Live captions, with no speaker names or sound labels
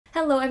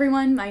Hello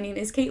everyone, my name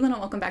is Caitlin and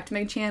welcome back to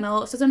my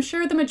channel. So as I'm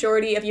sure the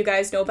majority of you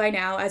guys know by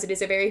now, as it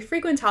is a very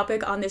frequent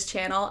topic on this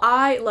channel,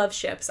 I love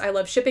ships. I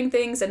love shipping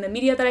things and the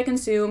media that I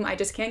consume. I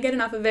just can't get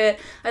enough of it.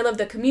 I love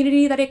the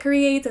community that it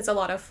creates. It's a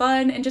lot of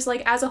fun, and just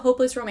like as a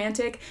hopeless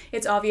romantic,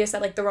 it's obvious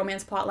that like the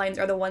romance plot lines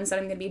are the ones that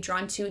I'm going to be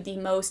drawn to the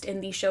most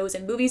in the shows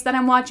and movies that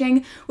I'm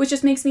watching, which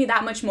just makes me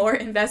that much more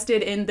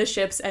invested in the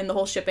ships and the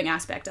whole shipping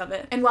aspect of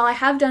it. And while I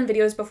have done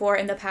videos before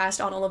in the past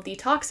on all of the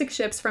toxic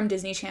ships from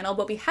Disney Channel,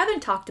 what we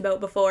haven't talked about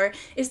before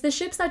is the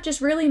ships that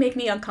just really make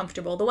me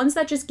uncomfortable, the ones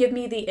that just give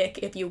me the ick,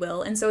 if you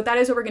will. And so that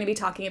is what we're going to be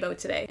talking about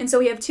today. And so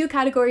we have two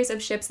categories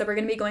of ships that we're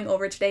going to be going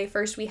over today.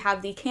 First, we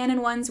have the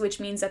canon ones, which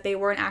means that they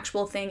were an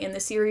actual thing in the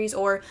series,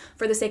 or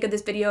for the sake of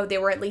this video, they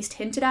were at least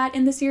hinted at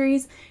in the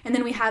series. And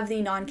then we have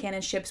the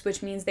non-canon ships,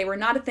 which means they were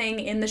not a thing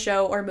in the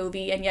show or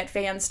movie, and yet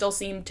fans still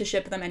seem to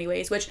ship them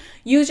anyways, which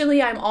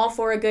usually I'm all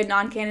for a good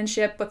non-canon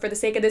ship, but for the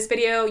sake of this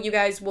video, you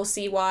guys will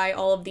see why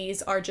all of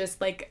these are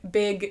just like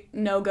big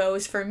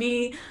no-goes for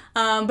me.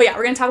 But yeah,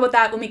 we're going to talk about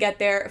that when we get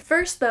there.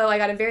 First though, I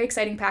got a very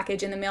exciting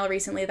package in the mail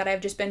recently that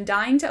I've just been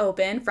dying to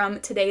open from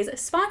today's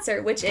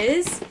sponsor, which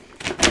is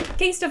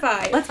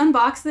Casetify. Let's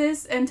unbox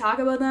this and talk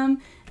about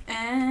them.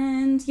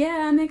 And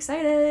yeah, I'm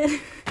excited.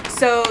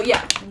 So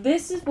yeah,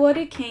 this is what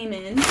it came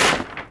in.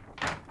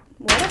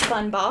 What a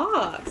fun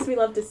box. We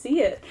love to see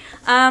it.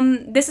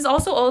 This is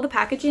also all the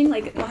packaging,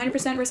 like 100%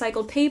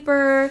 recycled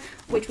paper,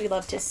 which we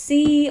love to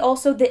see.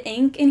 Also, the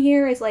ink in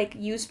here is like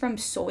used from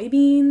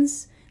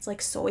soybeans. It's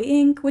like soy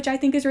ink, which I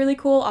think is really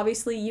cool.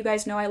 Obviously, you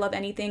guys know I love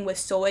anything with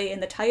soy in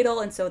the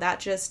title, and so that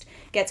just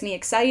gets me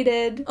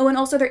excited. Oh, and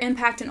also their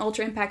impact and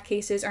ultra impact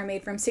cases are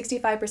made from 65%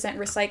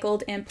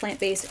 recycled and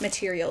plant-based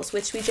materials,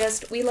 which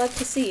we love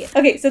to see.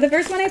 Okay, so the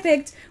first one I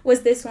picked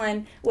was this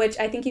one, which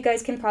I think you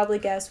guys can probably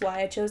guess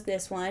why I chose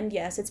this one.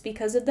 Yes, it's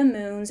because of the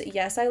moons.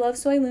 Yes, I love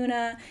Soy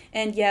Luna,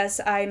 and yes,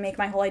 I make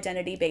my whole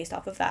identity based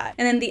off of that.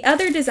 And then the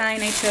other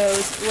design I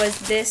chose was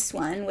this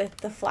one with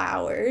the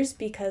flowers,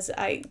 because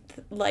I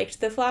liked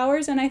the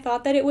flowers and I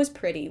thought that it was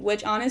pretty,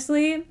 which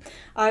honestly,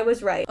 I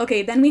was right.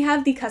 Okay, then we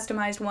have the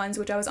customized ones,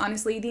 which I was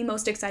honestly the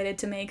most excited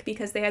to make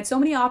because they had so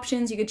many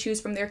options. You could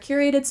choose from their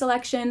curated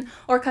selection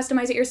or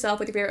customize it yourself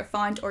with your favorite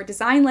font or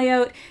design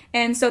layout.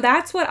 And so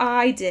that's what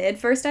I did.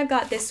 First, I've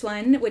got this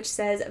one, which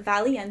says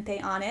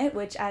Valiente on it,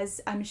 which,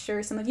 as I'm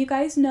sure some of you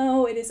guys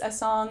know, it is a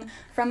song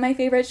from my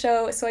favorite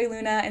show, Soy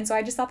Luna. And so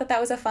I just thought that that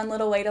was a fun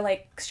little way to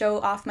like show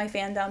off my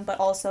fandom, but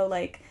also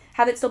like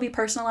have it still be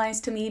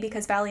personalized to me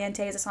because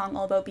Valiente is a song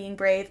all about being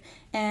brave.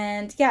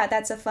 And yeah,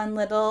 that's a fun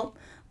little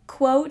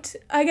quote,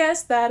 I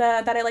guess, that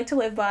I like to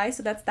live by,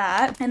 so that's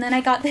that. And then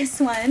I got this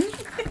one,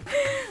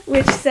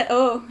 which said,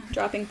 oh,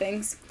 dropping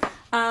things,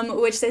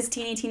 which says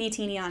teeny, teeny,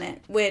 teeny on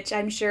it, which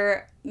I'm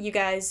sure you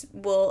guys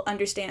will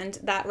understand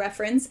that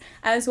reference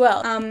as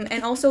well.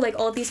 And also, like,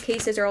 all of these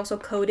cases are also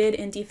coated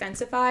in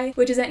Defensify,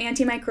 which is an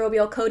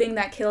antimicrobial coating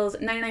that kills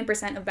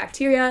 99% of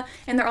bacteria,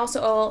 and they're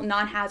also all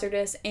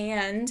non-hazardous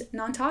and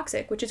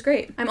non-toxic, which is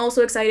great. I'm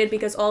also excited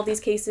because all of these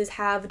cases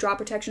have drop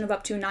protection of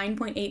up to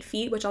 9.8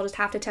 feet, which I'll just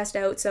have to test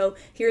out, so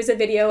here's a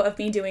video of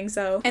me doing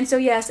so. And so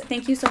yes,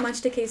 thank you so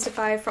much to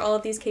Casetify for all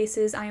of these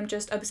cases. I am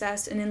just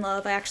obsessed and in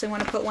love. I actually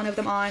want to put one of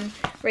them on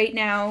right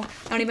now.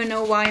 I don't even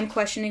know why I'm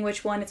questioning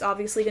which one. It's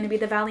obviously going to be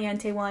the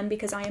Valiente one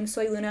because I am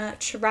Soy Luna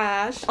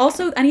trash.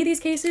 Also, any of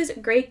these cases,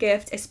 great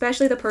gift,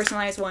 especially the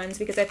personalized ones,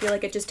 because I feel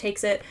like it just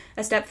takes it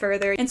a step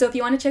further. And so if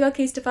you want to check out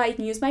Casetify, you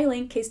can use my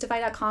link,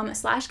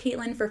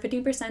 casetify.com/Caitlin, for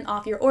 15%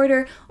 off your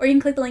order, or you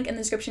can click the link in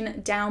the description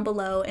down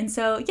below. And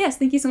so yes,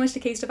 thank you so much to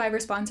Casetify for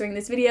sponsoring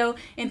this video,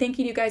 and thank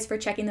you to you guys for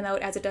checking them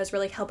out, as it does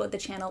really help out the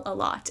channel a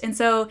lot. And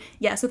so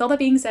yes, with all that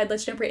being said,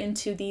 let's jump right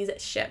into these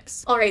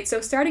ships. Alright,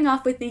 so starting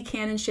off with the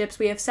canon ships,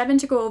 we have 7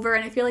 to go over,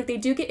 and I feel like they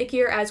do get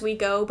ickier as we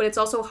go, but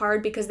it's also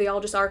hard because they all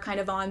just are kind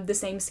of on the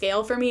same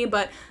scale for me.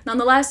 But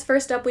nonetheless,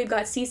 first up we've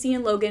got Cece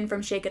and Logan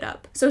from Shake It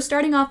Up. So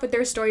starting off with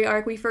their story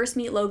arc, we first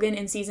meet Logan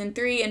in season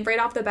 3, and right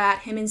off the bat,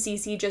 him and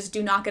Cece just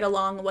do not get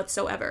along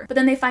whatsoever. But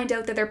then they find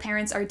out that their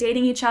parents are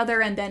dating each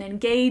other and then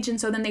engage,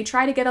 and so then they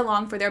try to get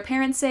along for their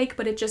parents' sake,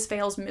 but it just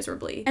fails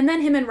miserably. And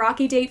then him and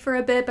Rocky date for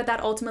a bit, but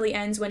that ultimately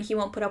ends when he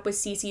won't put up with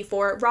Cece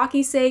for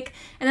Rocky's sake,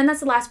 and then that's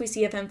the last we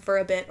see of him for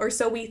a bit, or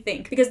so we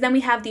think, because then we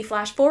have the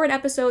flash forward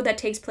episode that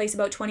takes place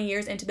about 20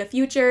 years into the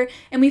future,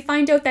 and we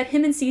find out that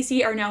him and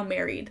Cece are now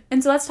married.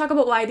 And so let's talk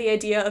about why the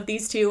idea of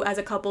these two as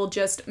a couple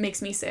just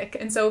makes me sick.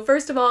 And so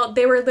first of all,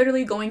 they were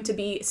literally going to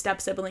be step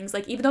siblings.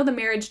 Like, even though the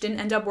marriage didn't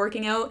end up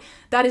working out,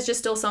 that is just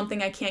still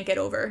something I can't get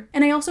over.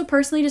 And I also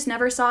personally just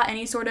never saw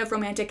any sort of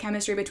romantic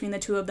chemistry between the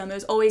two of them. It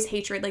was always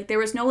hatred. Like, there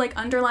was no like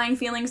underlying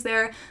feelings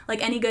there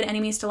like any good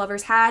enemies to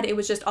lovers had. It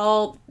was just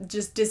all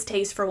just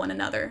distaste for one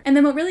another. And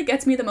then what really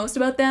gets me the most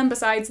about them,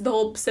 besides the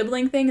whole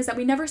sibling thing, is that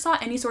we never saw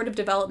any sort of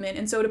development.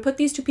 And so to put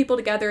these two people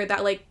together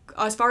that like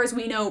as far as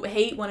we know,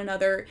 hate one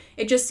another.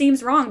 It just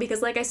seems wrong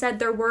because, like I said,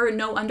 there were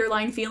no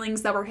underlying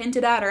feelings that were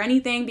hinted at or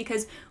anything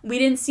because we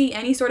didn't see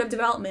any sort of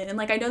development. And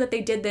like, I know that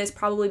they did this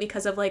probably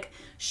because of like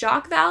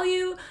shock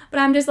value, but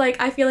I'm just like,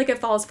 I feel like it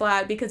falls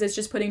flat because it's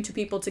just putting two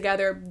people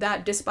together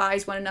that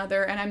despise one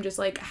another. And I'm just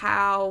like,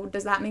 how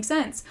does that make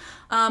sense?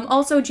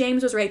 Also,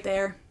 James was right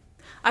there.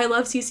 I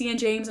love Cece and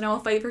James, and I will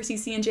fight for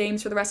Cece and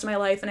James for the rest of my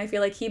life, and I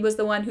feel like he was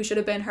the one who should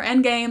have been her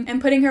endgame, and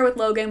putting her with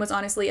Logan was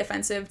honestly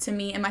offensive to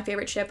me and my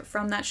favorite ship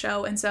from that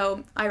show, and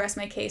so I rest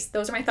my case.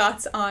 Those are my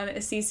thoughts on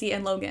Cece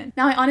and Logan.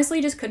 Now, I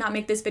honestly just could not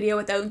make this video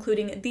without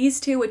including these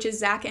two, which is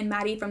Zack and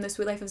Maddie from The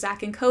Sweet Life of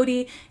Zack and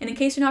Cody, and in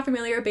case you're not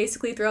familiar,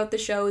 basically throughout the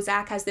show,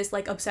 Zack has this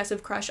like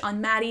obsessive crush on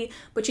Maddie,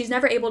 but she's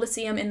never able to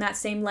see him in that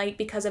same light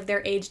because of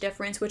their age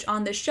difference, which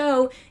on the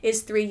show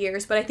is 3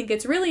 years, but I think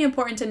it's really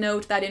important to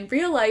note that in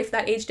real life,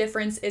 that age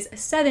difference is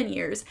 7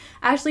 years.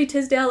 Ashley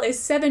Tisdale is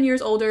 7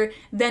 years older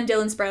than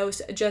Dylan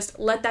Sprouse. Just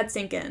let that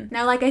sink in.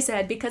 Now, like I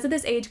said, because of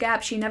this age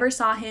gap, she never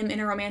saw him in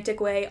a romantic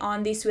way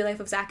on The Sweet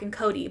Life of Zack and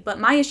Cody, but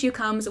my issue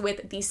comes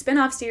with the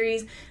spin-off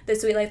series, The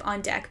Sweet Life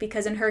on Deck,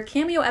 because in her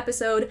cameo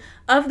episode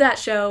of that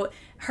show,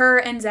 her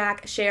and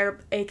Zack share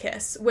a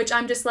kiss, which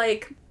I'm just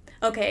like,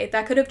 okay,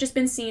 that could have just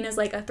been seen as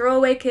like a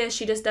throwaway kiss.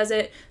 She just does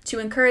it to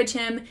encourage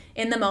him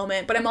in the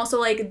moment. But I'm also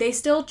like, they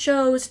still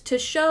chose to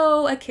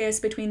show a kiss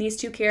between these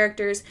two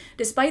characters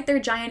despite their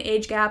giant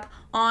age gap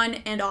on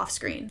and off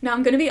screen. Now,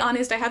 I'm gonna be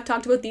honest, I have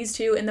talked about these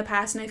two in the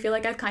past and I feel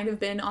like I've kind of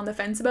been on the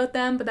fence about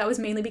them, but that was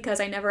mainly because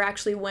I never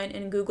actually went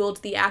and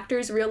Googled the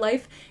actors' real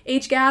life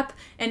age gap,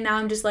 and now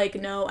I'm just like,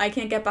 no, I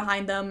can't get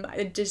behind them.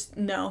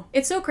 No.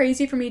 It's so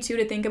crazy for me too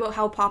to think about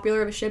how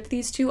popular of a ship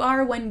these two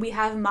are when we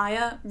have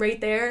Maya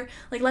right there.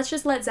 Like, let's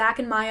just let Zack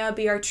and Maya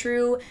be our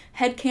true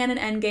headcanon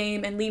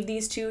endgame and leave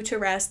these two to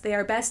rest. They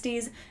are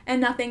besties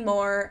and nothing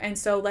more, and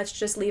so let's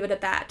just leave it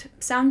at that.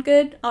 Sound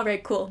good?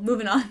 Alright, cool.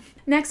 Moving on.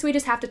 Next, we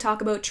just have to talk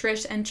about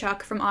Trish and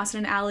Chuck from Austin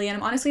and Ally, and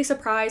I'm honestly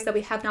surprised that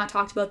we have not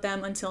talked about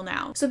them until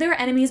now. So they were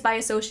enemies by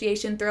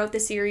association throughout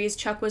the series.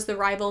 Chuck was the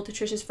rival to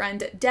Trish's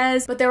friend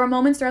Des, but there were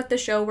moments throughout the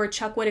show where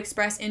Chuck would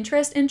express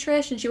interest in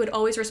Trish and she would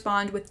always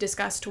respond with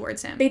disgust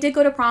towards him. They did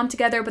go to prom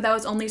together, but that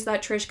was only so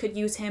that Trish could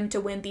use him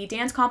to win the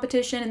dance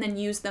competition and then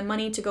use the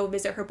money to go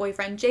visit her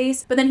boyfriend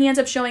Jace. But then he ends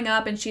up showing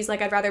up and she's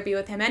like, I'd rather be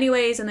with him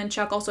anyways, and then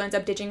Chuck also ends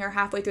up ditching her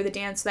halfway through the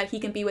dance so that he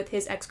can be with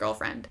his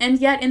ex-girlfriend. And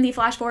yet in the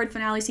flash forward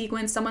finale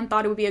sequence, someone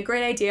thought it would be a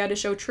great idea to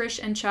show Trish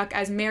and Chuck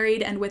as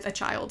married and with a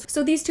child.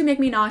 So these two make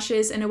me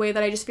nauseous in a way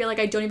that I just feel like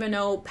I don't even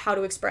know how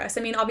to express.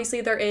 I mean,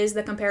 obviously there is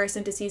the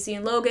comparison to Cece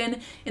and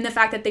Logan in the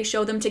fact that they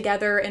show them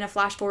together in a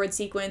flash forward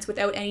sequence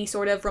without any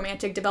sort of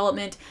romantic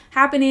development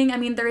happening. I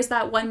mean, there is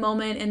that one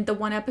moment in the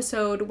one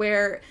episode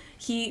where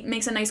he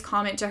makes a nice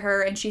comment to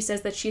her and she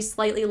says that she's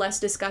slightly less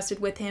disgusted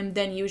with him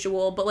than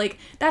usual, but like,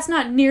 that's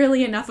not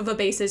nearly enough of a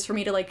basis for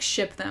me to like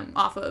ship them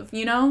off of,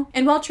 you know?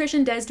 And while Trish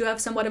and Des do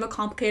have somewhat of a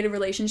complicated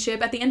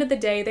relationship, at the end of the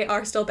day, they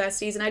are still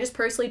besties, and I just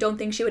personally don't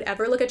think she would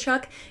ever look at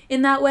Chuck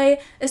in that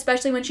way,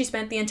 especially when she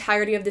spent the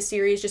entirety of the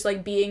series just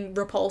like being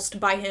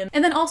repulsed by him.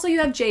 And then also you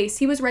have Jace.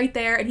 He was right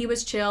there and he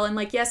was chill, and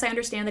like, yes, I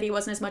understand that he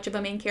wasn't as much of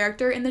a main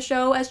character in the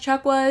show as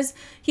Chuck was.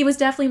 He was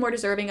definitely more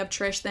deserving of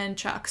Trish than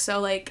Chuck, so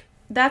like,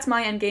 that's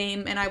my end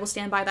game, and I will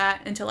stand by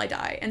that until I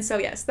die. And so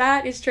yes,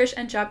 that is Trish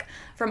and Chuck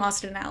from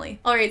Austin and Ally.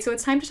 Alright, so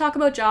it's time to talk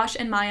about Josh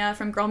and Maya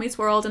from Girl Meets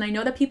World, and I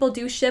know that people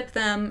do ship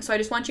them, so I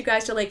just want you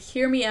guys to like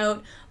hear me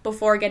out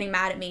before getting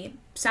mad at me.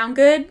 Sound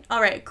good?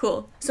 Alright,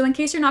 cool. So in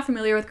case you're not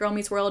familiar with Girl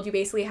Meets World, you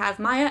basically have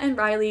Maya and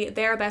Riley.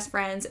 They're best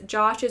friends.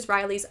 Josh is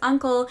Riley's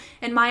uncle,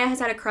 and Maya has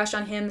had a crush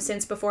on him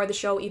since before the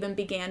show even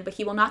began, but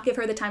he will not give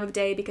her the time of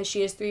day because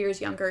she is 3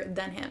 years younger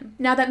than him.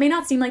 Now, that may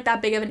not seem like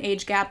that big of an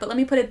age gap, but let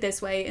me put it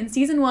this way. In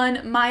season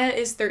 1, Maya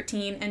is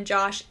 13 and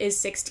Josh is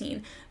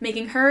 16,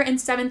 making her in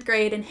 7th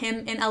grade and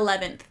him in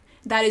 11th.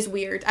 That is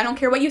weird. I don't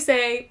care what you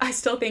say, I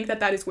still think that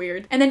that is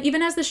weird. And then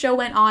even as the show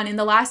went on, in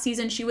the last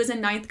season, she was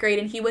in 9th grade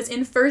and he was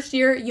in first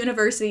year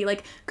university.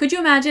 Like, could you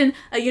imagine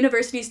a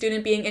university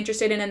student being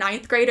interested in a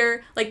 9th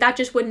grader? Like, that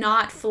just would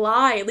not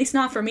fly, at least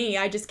not for me.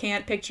 I just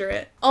can't picture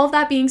it. All of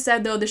that being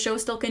said, though, the show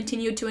still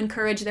continued to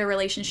encourage their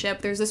relationship.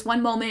 There's this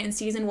one moment in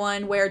season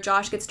 1 where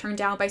Josh gets turned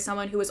down by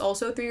someone who is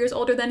also 3 years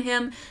older than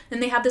him,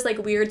 and they have this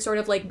like weird sort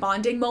of like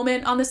bonding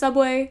moment on the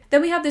subway.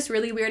 Then we have this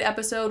really weird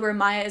episode where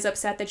Maya is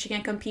upset that she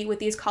can't compete with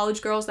these college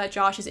girls that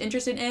Josh is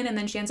interested in, and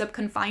then she ends up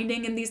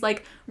confiding in these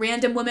like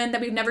random women that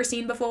we've never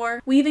seen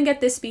before. We even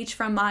get this speech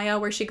from Maya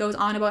where she goes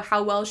on about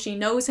how well she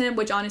knows him,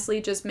 which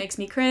honestly just makes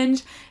me cringe.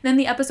 And then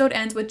the episode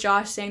ends with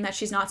Josh saying that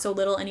she's not so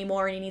little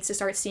anymore and he needs to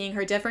start seeing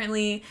her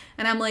differently.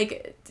 And I'm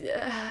like,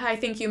 I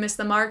think you missed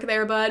the mark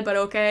there, bud, but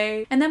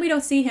okay. And then we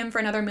don't see him for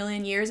another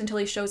million years until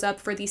he shows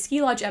up for the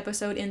ski lodge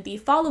episode in the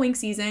following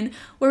season,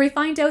 where we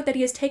find out that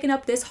he has taken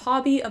up this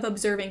hobby of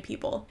observing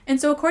people.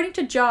 And so according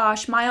to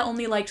Josh, Maya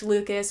only liked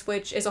Lucas,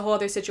 which is a a whole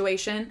other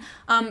situation,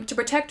 to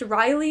protect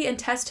Riley and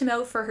test him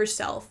out for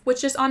herself,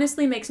 which just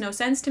honestly makes no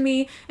sense to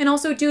me. And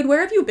also, dude,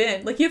 where have you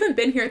been? Like, you haven't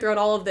been here throughout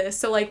all of this,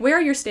 so like, where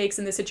are your stakes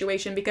in this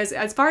situation? Because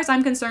as far as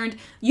I'm concerned,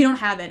 you don't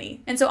have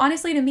any. And so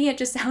honestly, to me, it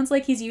just sounds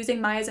like he's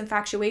using Maya's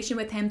infatuation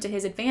with him to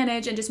his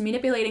advantage and just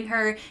manipulating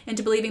her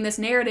into believing this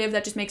narrative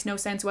that just makes no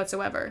sense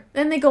whatsoever.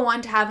 Then they go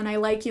on to have an I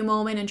like you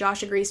moment, and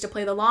Josh agrees to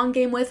play the long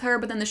game with her,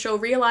 but then the show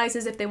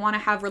realizes if they want to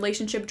have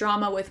relationship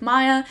drama with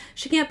Maya,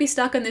 she can't be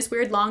stuck in this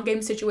weird long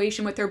game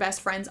situation with her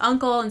best friend's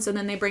uncle, and so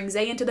then they bring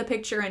Zay into the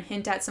picture and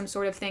hint at some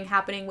sort of thing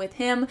happening with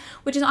him,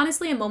 which is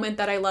honestly a moment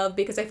that I love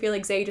because I feel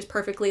like Zay just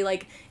perfectly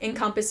like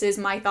encompasses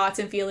my thoughts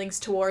and feelings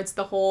towards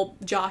the whole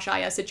Josh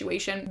Aya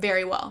situation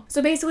very well.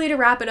 So basically, to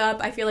wrap it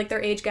up, I feel like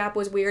their age gap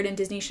was weird and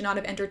Disney should not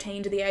have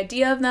entertained the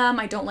idea of them.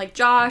 I don't like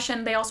Josh,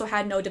 and they also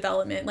had no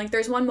development. Like,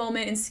 there's one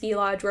moment in Ski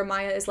Lodge where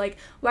Maya is like,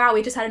 wow,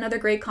 we just had another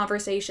great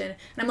conversation. And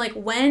I'm like,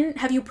 when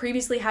have you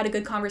previously had a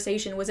good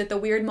conversation? Was it the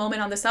weird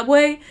moment on the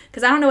subway?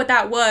 Because I don't know what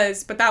that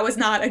was, but that was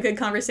not a good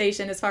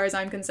conversation as far as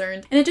I'm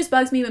concerned. And it just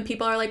bugs me when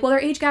people are like, well, their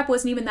age gap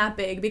wasn't even that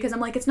big, because I'm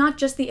like, it's not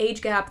just the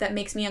age gap that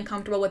makes me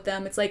uncomfortable with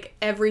them. It's like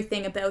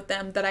everything about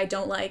them that I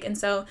don't like. And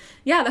so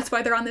yeah, that's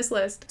why they're on this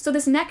list. So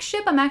this next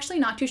ship, I'm actually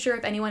not too sure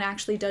if anyone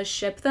actually does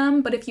ship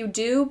them, but if you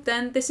do,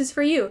 then this is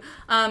for you.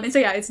 And so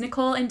yeah, it's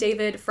Nicole and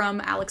David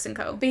from Alex &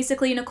 Co.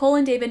 Basically, Nicole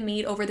and David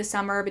meet over the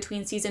summer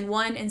between season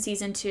 1 and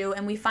season 2,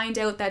 and we find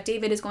out that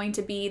David is going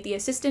to be the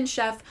assistant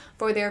chef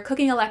for their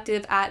cooking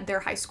elective at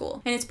their high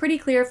school. And it's pretty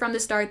clear from the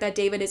start that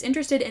David is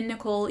interested in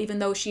Nicole, even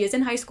though she is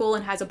in high school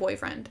and has a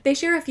boyfriend. They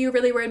share a few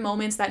really weird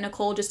moments that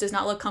Nicole just does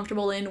not look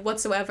comfortable in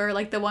whatsoever,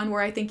 like the one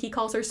where I think he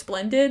calls her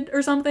splendid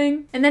or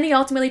something. And then he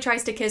ultimately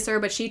tries to kiss her,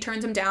 but she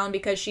turns him down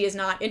because she is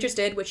not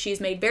interested, which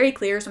she's made very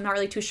clear, so I'm not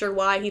really too sure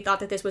why he thought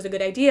that this was a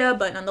good idea,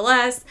 but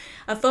nonetheless,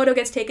 a photo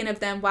gets taken of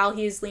them while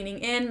he's leaning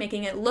in,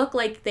 making it look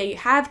like they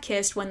have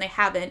kissed when they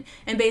haven't,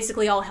 and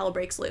basically all hell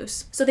breaks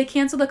loose. So they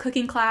cancel the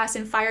cooking class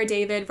and fire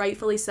David,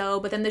 rightfully so,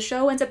 but then the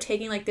show ends up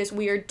taking like this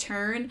weird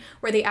turn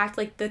where they act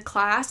like the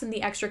class and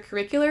the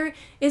extracurricular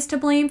is to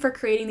blame for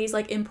creating these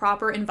like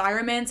improper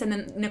environments, and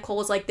then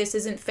Nicole's like, this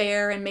isn't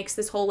fair, and makes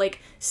this whole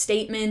like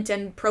statement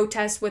and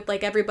protest with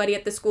like everybody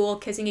at the school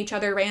kissing each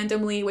other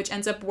randomly, which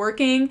ends up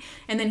working,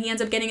 and then he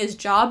ends up getting his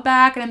job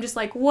back, and I'm just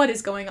like, what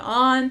is going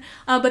on?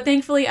 But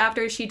thankfully,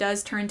 after she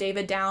does turn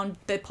David down,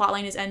 the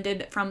plotline is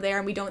ended from there,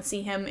 and we don't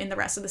see him in the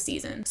rest of the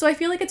season. So I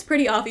feel like it's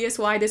pretty obvious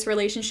why this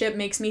relationship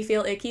makes me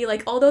feel icky.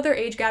 Like, although their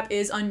age gap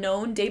is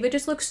unknown, David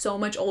just looks so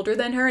much older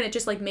than her, and it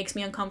just like makes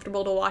me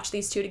uncomfortable to watch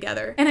these two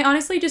together. And I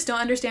honestly just don't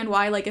understand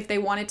why, like, if they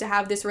wanted to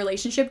have this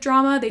relationship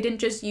drama, they didn't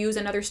just use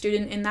another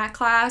student in that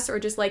class or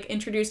just like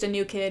introduced a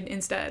new kid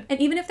instead. And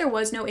even if there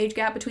was no age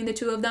gap between the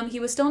two of them, he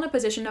was still in a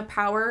position of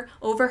power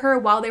over her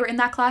while they were in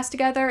that class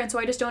together, and so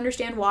I just don't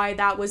understand why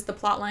that was the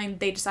plotline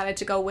they decided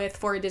to go with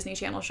for a Disney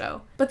Channel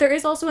show. But there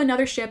is also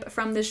another ship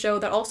from this show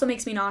that also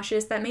makes me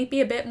nauseous that may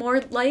be a bit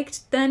more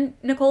liked than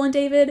Nicole and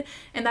David,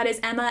 and that is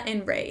Emma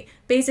and Ray.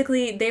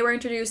 Basically, they were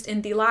introduced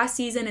in the last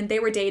season and they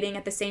were dating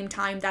at the same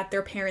time that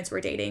their parents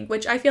were dating,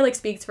 which I feel like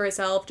speaks for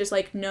itself. Just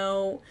like,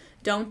 no,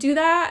 don't do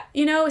that,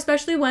 you know,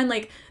 especially when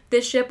like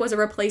this ship was a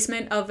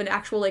replacement of an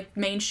actual like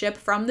main ship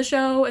from the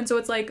show. And so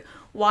it's like,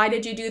 why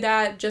did you do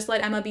that? Just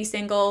let Emma be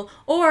single,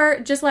 or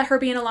just let her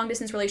be in a long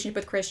distance relationship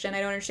with Christian. I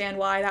don't understand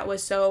why that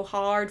was so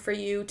hard for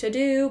you to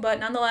do, but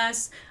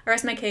nonetheless, I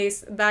rest my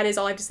case. That is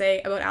all I have to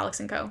say about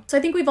Alex & Co. So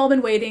I think we've all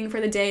been waiting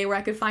for the day where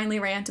I could finally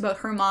rant about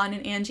Germán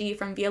and Angie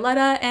from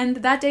Violetta, and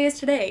that day is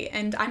today,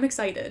 and I'm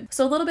excited.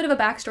 So a little bit of a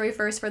backstory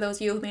first for those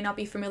of you who may not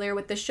be familiar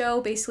with the show.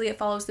 Basically, it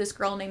follows this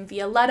girl named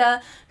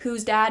Violetta,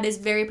 whose dad is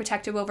very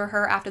protective over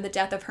her after the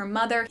death of her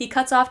mother. He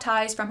cuts off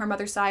ties from her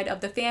mother's side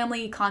of the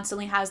family,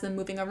 constantly has them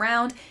moving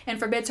around, and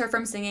forbids her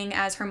from singing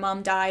as her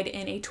mom died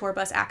in a tour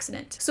bus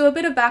accident. So a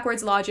bit of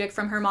backwards logic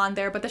from Germán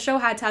there, but the show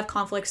had to have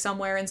conflict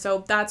somewhere, and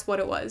so that's what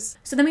it was.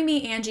 So then we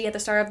meet Angie at the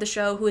start of the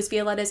show, who is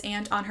Violetta's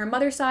aunt on her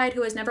mother's side,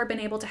 who has never been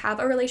able to have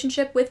a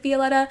relationship with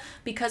Violetta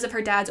because of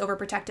her dad's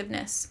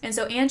overprotectiveness. And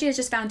so Angie has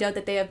just found out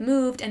that they have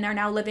moved and are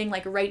now living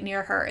like right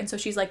near her, and so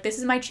she's like, this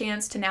is my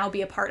chance to now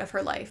be a part of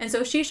her life. And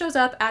so she shows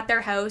up at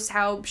their house.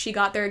 How she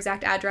got their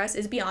exact address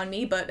is beyond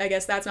me, but I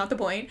guess that's not the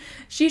point.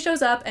 She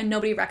shows up and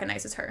nobody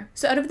recognizes her.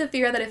 So out of the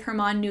fear that if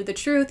Germán knew the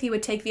truth, he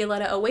would take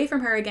Violetta away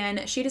from her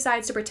again, she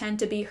decides to pretend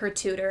to be her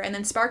tutor, and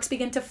then sparks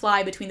begin to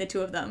fly between the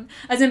two of them.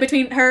 As in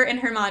between her and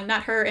Germán,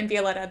 not her and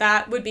Violetta.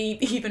 That would be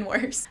even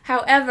worse.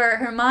 However,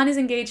 Germán is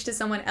engaged to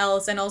someone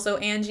else, and also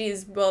Angie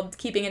is, well,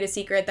 keeping it a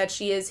secret that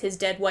she is his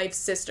dead wife's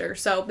sister,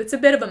 so it's a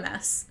bit of a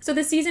mess. So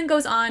the season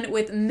goes on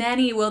with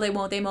many will they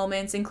won't they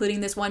moments,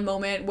 including this one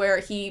moment where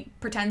he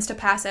pretends to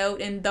pass out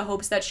in the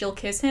hopes that she'll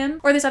kiss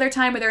him, or this other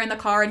time where they're in the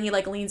car and he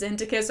like leans in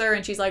to kiss her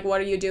and she's like, what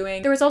are you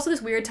doing? There was also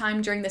this weird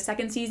time during the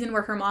second season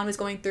where Germán was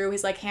going through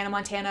his like Hannah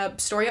Montana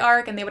story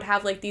arc, and they would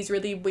have like these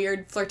really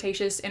weird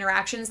flirtatious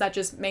interactions that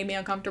just made me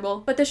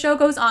uncomfortable. But the show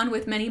goes on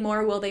with many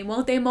more will they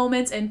won't they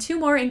moments and 2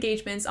 more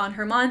engagements on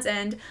Germán's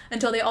end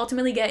until they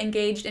ultimately get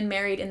engaged and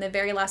married in the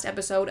very last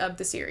episode of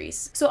the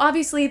series. So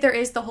obviously there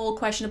is the whole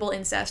questionable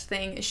incest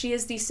thing. She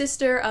is the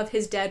sister of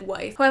his dead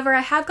wife. However,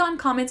 I have gotten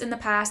comments in the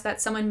past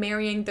that someone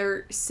marrying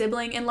their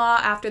sibling-in-law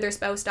after their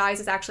spouse dies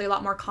is actually a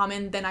lot more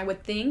common than I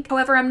would think.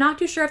 However, I'm not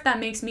too sure if that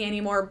makes me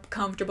any more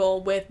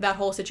comfortable with that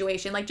whole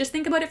situation. Like, just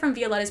think about it from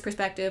Violetta's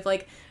perspective.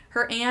 Like,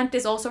 her aunt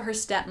is also her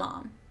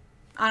stepmom.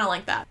 I don't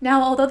like that.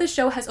 Now, although the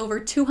show has over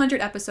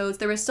 200 episodes,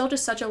 there is still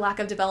just such a lack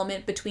of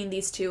development between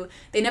these two.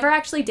 They never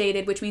actually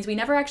dated, which means we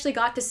never actually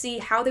got to see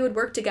how they would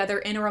work together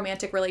in a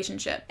romantic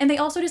relationship. And they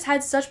also just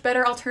had such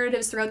better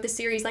alternatives throughout the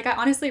series. Like, I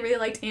honestly really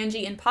liked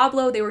Angie and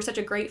Pablo. They were such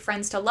a great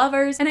friends to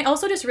lovers. And I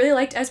also just really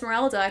liked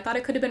Esmeralda. I thought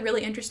it could have been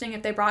really interesting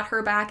if they brought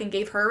her back and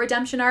gave her a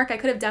redemption arc. I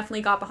could have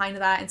definitely got behind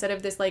that instead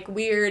of this like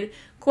weird,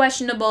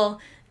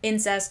 questionable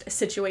incest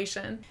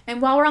situation.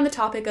 And while we're on the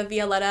topic of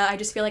Violetta, I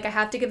just feel like I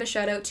have to give a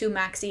shout out to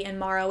Maxie and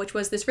Mara, which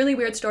was this really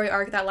weird story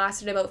arc that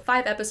lasted about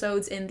 5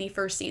 episodes in the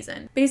first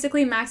season.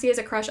 Basically, Maxie has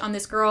a crush on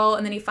this girl,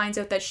 and then he finds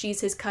out that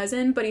she's his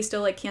cousin, but he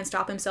still like can't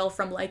stop himself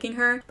from liking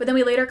her. But then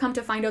we later come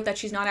to find out that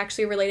she's not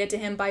actually related to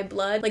him by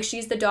blood. Like,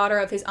 she's the daughter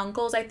of his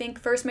uncle's, I think,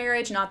 first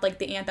marriage, not like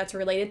the aunt that's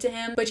related to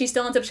him. But she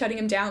still ends up shutting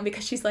him down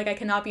because she's like, I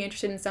cannot be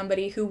interested in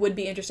somebody who would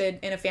be interested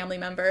in a family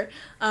member.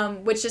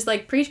 Which is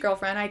like, preach,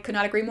 girlfriend. I could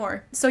not agree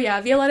more. So yeah,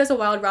 Violetta's a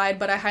wild ride,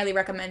 but I highly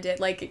recommend it.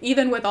 Like,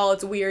 even with all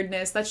its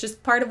weirdness, that's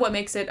just part of what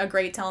makes it a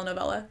great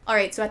telenovela.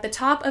 Alright, so at the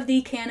top of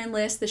the canon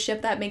list, the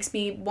ship that makes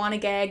me want to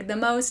gag the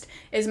most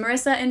is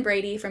Marisa and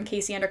Brady from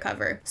Casey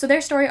Undercover. So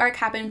their story arc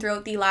happened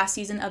throughout the last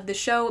season of the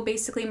show.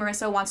 Basically,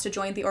 Marisa wants to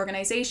join the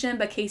organization,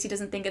 but Casey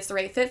doesn't think it's the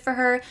right fit for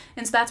her,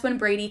 and so that's when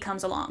Brady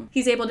comes along.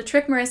 He's able to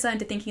trick Marisa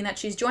into thinking that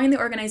she's joined the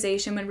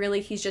organization when really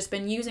he's just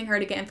been using her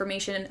to get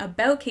information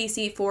about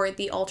Casey for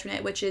the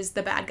alternate, which is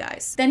the bad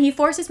guys. Then he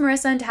forces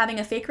Marisa into having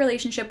a fake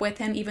relationship with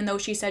him, even though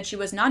she said she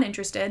was not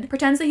interested,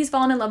 pretends that he's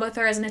fallen in love with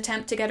her as an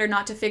attempt to get her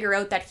not to figure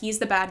out that he's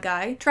the bad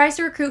guy, tries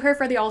to recruit her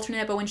for the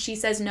alternate, but when she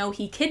says no,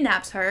 he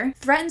kidnaps her,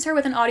 threatens her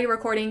with an audio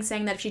recording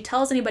saying that if she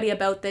tells anybody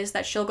about this,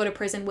 that she'll go to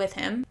prison with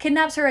him,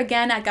 kidnaps her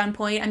again at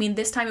gunpoint. I mean,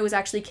 this time it was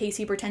actually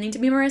Casey pretending to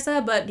be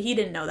Marisa, but he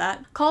didn't know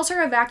that. Calls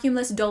her a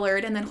vacuumless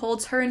dullard, and then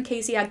holds her and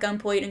Casey at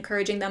gunpoint,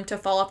 encouraging them to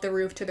fall off the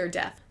roof to their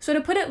death. So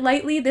to put it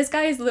lightly, this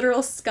guy is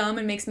literal scum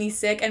and makes me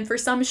sick, and for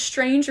some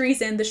strange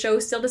reason, the show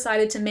still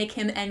decided to make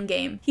him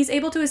endgame. He's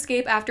able to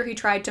escape after he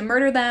tried to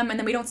murder them, and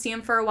then we don't see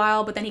him for a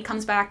while, but then he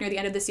comes back near the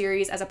end of the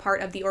series as a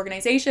part of the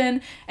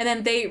organization, and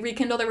then they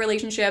rekindle their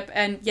relationship,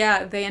 and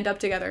yeah, they end up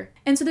together.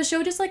 And so the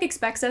show just like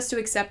expects us to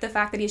accept the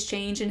fact that he's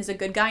changed and is a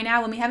good guy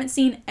now, when we haven't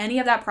seen any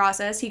of that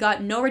process. He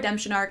got no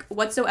redemption arc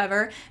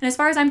whatsoever, and as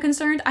far as I'm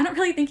concerned, I don't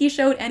really think he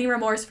showed any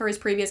remorse for his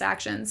previous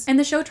actions. And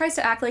the show tries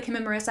to act like him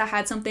and Marisa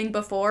had something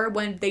before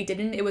when they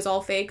didn't. It was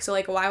all fake, so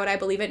like, why would I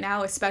believe it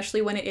now,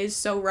 especially when it is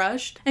so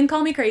rushed? And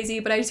call me crazy,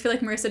 but I just feel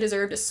like Marisa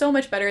deserved so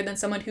much better than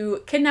someone who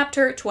kidnapped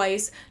her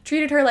twice,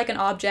 treated her like an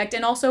object,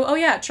 and also, oh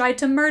yeah, tried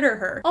to murder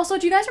her. Also,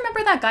 do you guys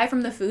remember that guy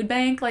from the food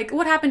bank? Like,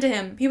 what happened to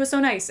him? He was so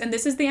nice, and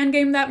this is the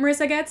endgame that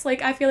Marisa gets?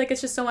 Like, I feel like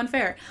it's just so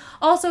unfair.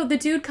 Also, the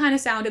dude kind of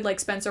sounded like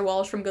Spencer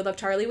Walsh from Good Luck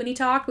Charlie when he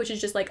talked, which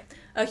is just like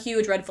a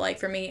huge red flag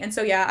for me. And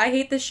so yeah, I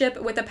hate this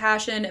ship with a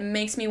passion. It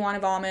makes me want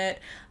to vomit.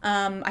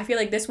 I feel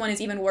like this one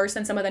is even worse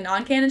than some of the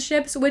non-canon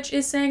ships, which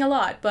is saying a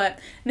lot. But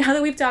now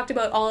that we've talked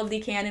about all of the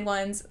canon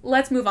ones,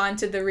 let's move on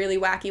to the really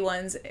wacky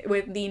ones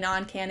with the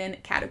non-canon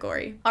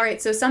category.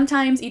 Alright, so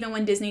sometimes even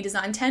when Disney does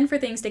not intend for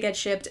things to get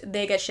shipped,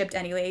 they get shipped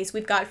anyways.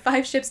 We've got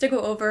 5 ships to go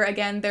over.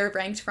 Again, they're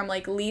ranked from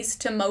like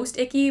least to most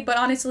icky, but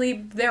honestly,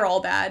 they're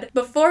all bad.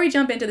 Before we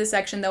jump into this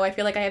section though, I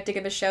feel like I have to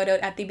give a shout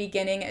out at the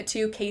beginning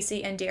to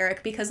Casey and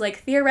Derek, because like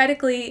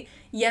theoretically,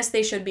 yes,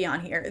 they should be on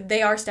here.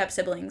 They are step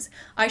siblings.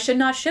 I should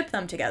not ship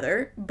them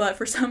together, but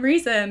for some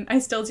reason, I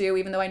still do,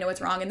 even though I know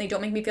it's wrong, and they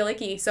don't make me feel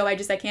icky, so I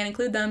can't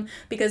include them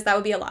because that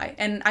would be a lie.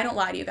 And I don't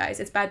lie to you guys.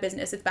 It's bad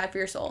business. It's bad for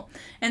your soul.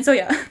 And so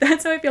yeah,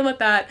 that's how I feel about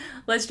that.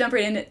 Let's jump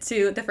right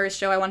into the first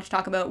show I wanted to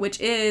talk about, which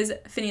is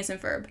Phineas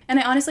and Ferb. And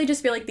I honestly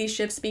just feel like these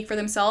ships speak for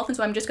themselves, and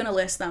so I'm just gonna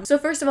list them. So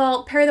first of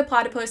all, Perry the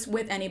Platypus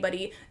with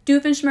anybody.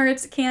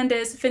 Doofenshmirtz,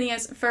 Candace,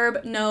 Phineas,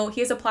 Ferb, no,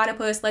 he is a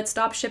platypus. Let's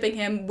stop shipping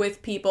him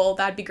with people.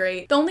 That'd be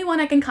great. The only one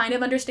I can kind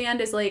of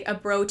understand is like a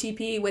bro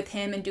TP with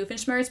him and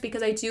Doofenshmirtz,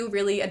 because I do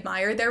really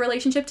admire their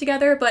relationship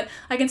together, but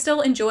I can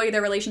still enjoy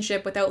their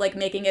relationship without like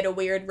making it a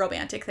weird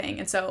romantic thing.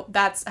 And so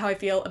that's how I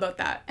feel about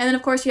that. And then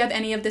of course you have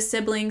any of the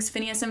siblings,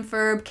 Phineas and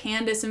Ferb,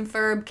 Candace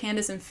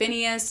and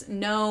Phineas.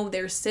 No,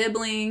 they're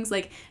siblings.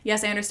 Like,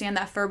 yes, I understand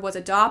that Ferb was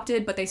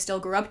adopted, but they still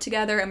grew up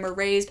together and were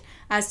raised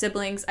as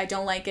siblings. I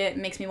don't like it. It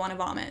makes me want to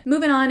vomit.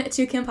 Moving on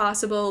to Kim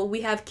Possible,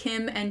 we have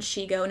Kim and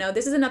Shigo. Now,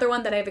 this is another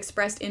one that I've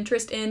expressed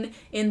interest in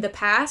the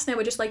past, and I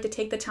would just like to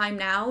take the time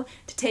now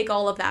to take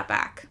all of that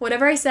back.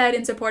 Whatever I said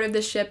in support of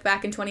this ship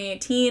back in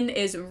 2018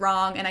 is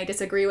wrong, and I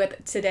disagree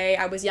with today.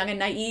 I was young and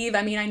naive.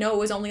 I mean, I know it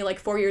was only like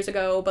 4 years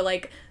ago, but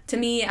like, to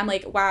me, I'm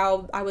like,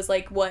 wow, I was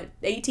like, what,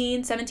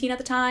 18, 17 at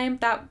the time?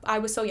 That I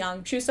was so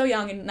young. She was so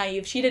young and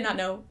naive. She did not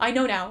know. I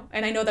know now,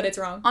 and I know that it's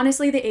wrong.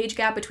 Honestly, the age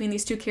gap between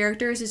these two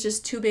characters is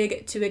just too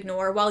big to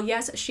ignore. While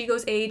yes,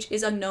 Shigo's age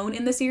is unknown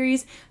in the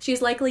series,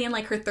 she's likely in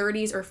like her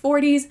 30s or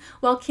 40s,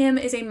 while Kim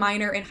is a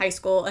minor in high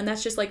school, and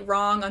that's just like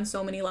wrong on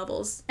so many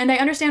levels. And I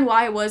understand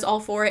why I was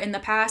all for it in the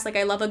past. Like,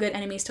 I love a good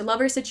enemies to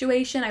lovers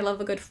situation. I love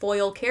a good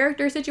foil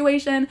character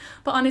situation,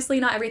 but honestly,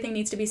 not everything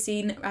needs to be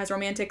seen as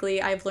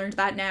romantically. I've learned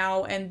that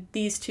now, and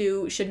these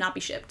two should not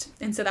be shipped.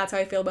 And so that's how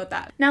I feel about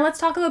that. Now let's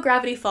talk about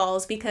Gravity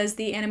Falls, because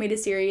the animated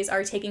series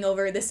are taking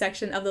over this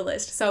section of the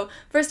list. So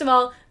first of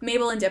all,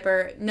 Mabel and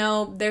Dipper,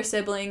 no, they're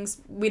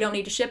siblings. We don't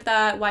need to ship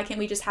that. Why can't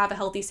we just have a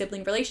healthy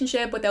sibling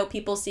relationship without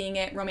people seeing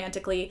it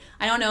romantically?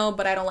 I don't know,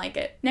 but I don't like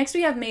it. Next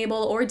we have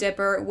Mabel or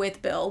Dipper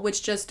with Bill,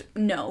 which just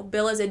no.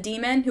 Bill is a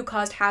demon who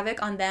caused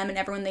havoc on them and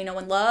everyone they know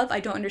and love. I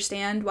don't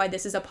understand why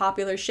this is a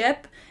popular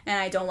ship, and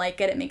I don't like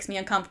it. It makes me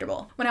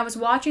uncomfortable. When I was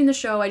watching the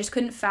show, I just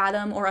couldn't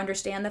fathom or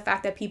understand the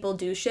fact that people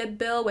do ship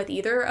Bill with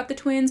either of the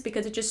twins,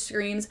 because it just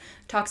screams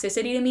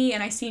toxicity to me,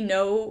 and I see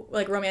no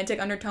like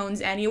romantic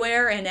undertones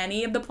anywhere in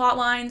any of the plot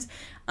lines.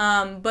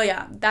 But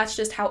yeah, that's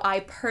just how I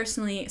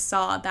personally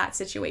saw that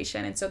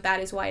situation, and so that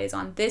is why it is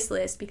on this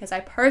list, because I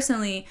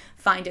personally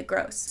find it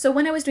gross. So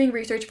when I was doing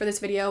research for this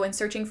video and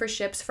searching for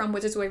ships from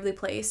Wizards of Waverly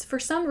Place, for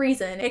some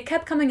reason it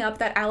kept coming up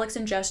that Alex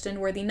and Justin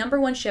were the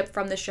 #1 ship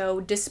from the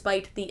show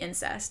despite the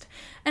incest,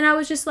 and I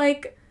was just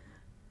like,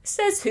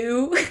 says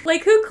who?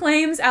 Like, who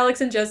claims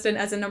Alex and Justin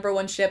as a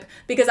 #1 ship?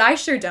 Because I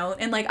sure don't.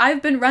 And like,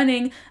 I've been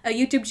running a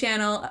YouTube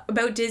channel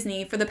about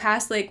Disney for the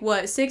past like,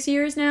 what, 6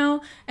 years now?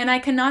 And I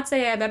cannot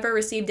say I've ever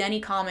received any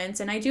comments,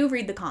 and I do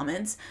read the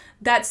comments,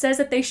 that says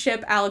that they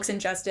ship Alex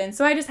and Justin.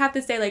 So I just have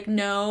to say like,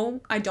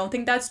 no, I don't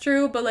think that's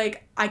true, but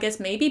like, I guess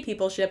maybe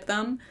people ship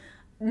them.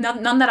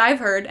 None that I've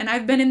heard, and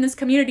I've been in this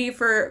community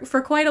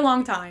for quite a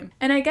long time.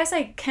 And I guess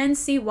I can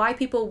see why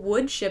people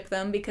would ship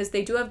them, because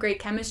they do have great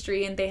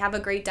chemistry and they have a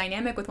great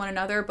dynamic with one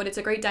another, but it's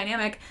a great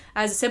dynamic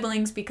as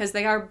siblings because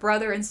they are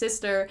brother and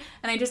sister.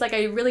 And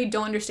I really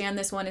don't understand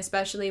this one,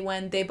 especially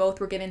when they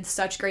both were given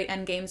such great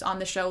endgames on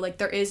the show. Like,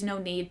 there is no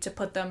need to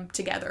put them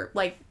together.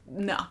 Like,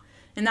 no.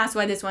 And that's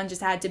why this one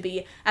just had to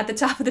be at the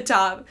top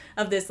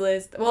of this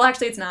list. Well,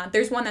 actually it's not.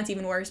 There's one that's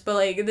even worse, but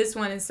like, this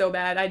one is so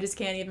bad, I just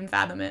can't even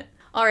fathom it.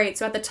 Alright,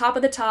 so at the top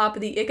of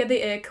the ick of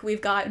the ick,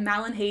 we've got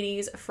Mal and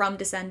Hades from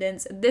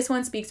Descendants. This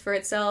one speaks for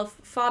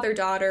itself.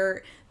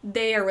 Father-daughter,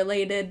 they are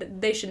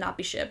related, they should not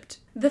be shipped.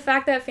 The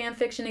fact that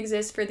fanfiction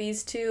exists for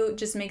these two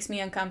just makes me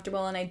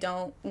uncomfortable, and I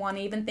don't want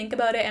to even think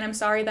about it, and I'm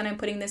sorry that I'm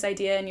putting this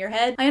idea in your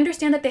head. I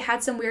understand that they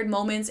had some weird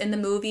moments in the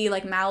movie,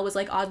 like Mal was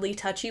like oddly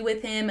touchy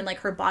with him, and like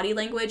her body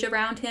language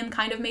around him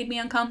kind of made me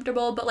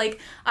uncomfortable, but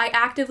like, I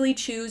actively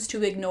choose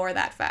to ignore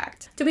that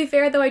fact. To be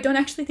fair though, I don't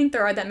actually think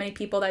there are that many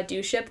people that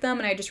do ship them,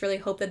 and I just really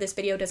hope that this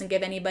video doesn't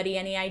give anybody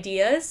any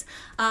ideas.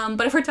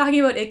 But if we're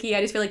talking about icky,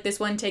 I just feel like this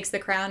one takes the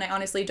crown. I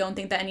honestly don't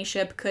think that any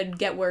ship could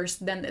get worse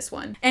than this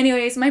one.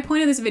 Anyways, my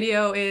point of this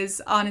video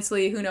is,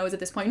 honestly, who knows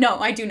at this point? No,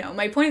 I do know.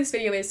 My point of this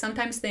video is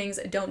sometimes things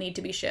don't need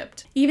to be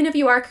shipped. Even if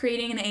you are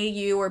creating an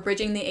AU or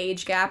bridging the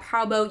age gap,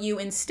 how about you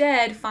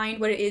instead find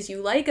what it is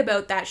you like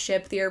about that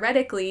ship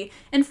theoretically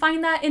and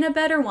find that in a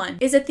better one?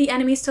 Is it the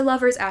enemies to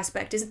lovers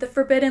aspect? Is it the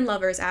forbidden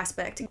lovers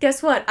aspect?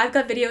 Guess what? I've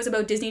got videos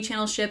about Disney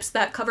Channel ships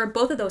that cover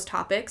both of those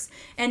topics,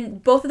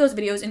 and both of those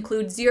videos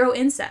include zero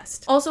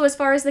incest. Also, as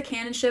far as the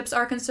canon ships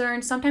are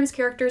concerned, sometimes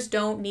characters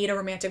don't need a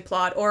romantic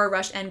plot or a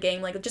rushed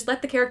endgame. Like, just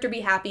let the character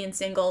be happy and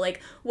single. Like,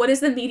 what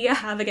does the media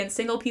have against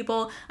single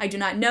people? I do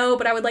not know,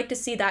 but I would like to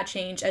see that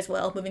change as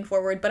well moving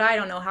forward, but I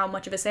don't know how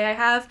much of a say I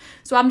have,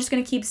 so I'm just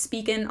gonna keep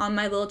speaking on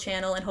my little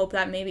channel and hope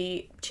that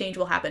maybe change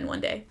will happen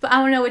one day. But I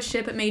wanna know which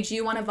ship made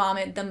you want to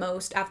vomit the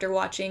most after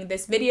watching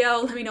this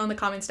video. Let me know in the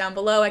comments down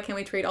below. I can't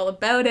wait to read all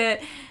about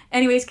it.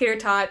 Anyways, Cater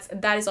Tots,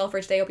 that is all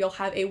for today. I hope you'll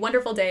have a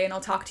wonderful day, and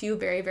I'll talk to you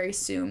very, very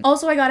soon.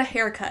 Also, I got a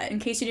haircut. In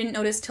case you didn't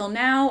notice till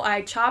now,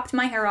 I chopped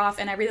my hair off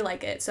and I really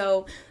like it.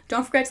 So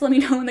don't forget to let me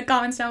know in the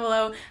comments down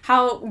below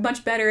how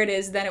much better it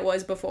is than it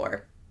was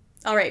before.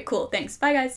 All right, cool. Thanks. Bye, guys.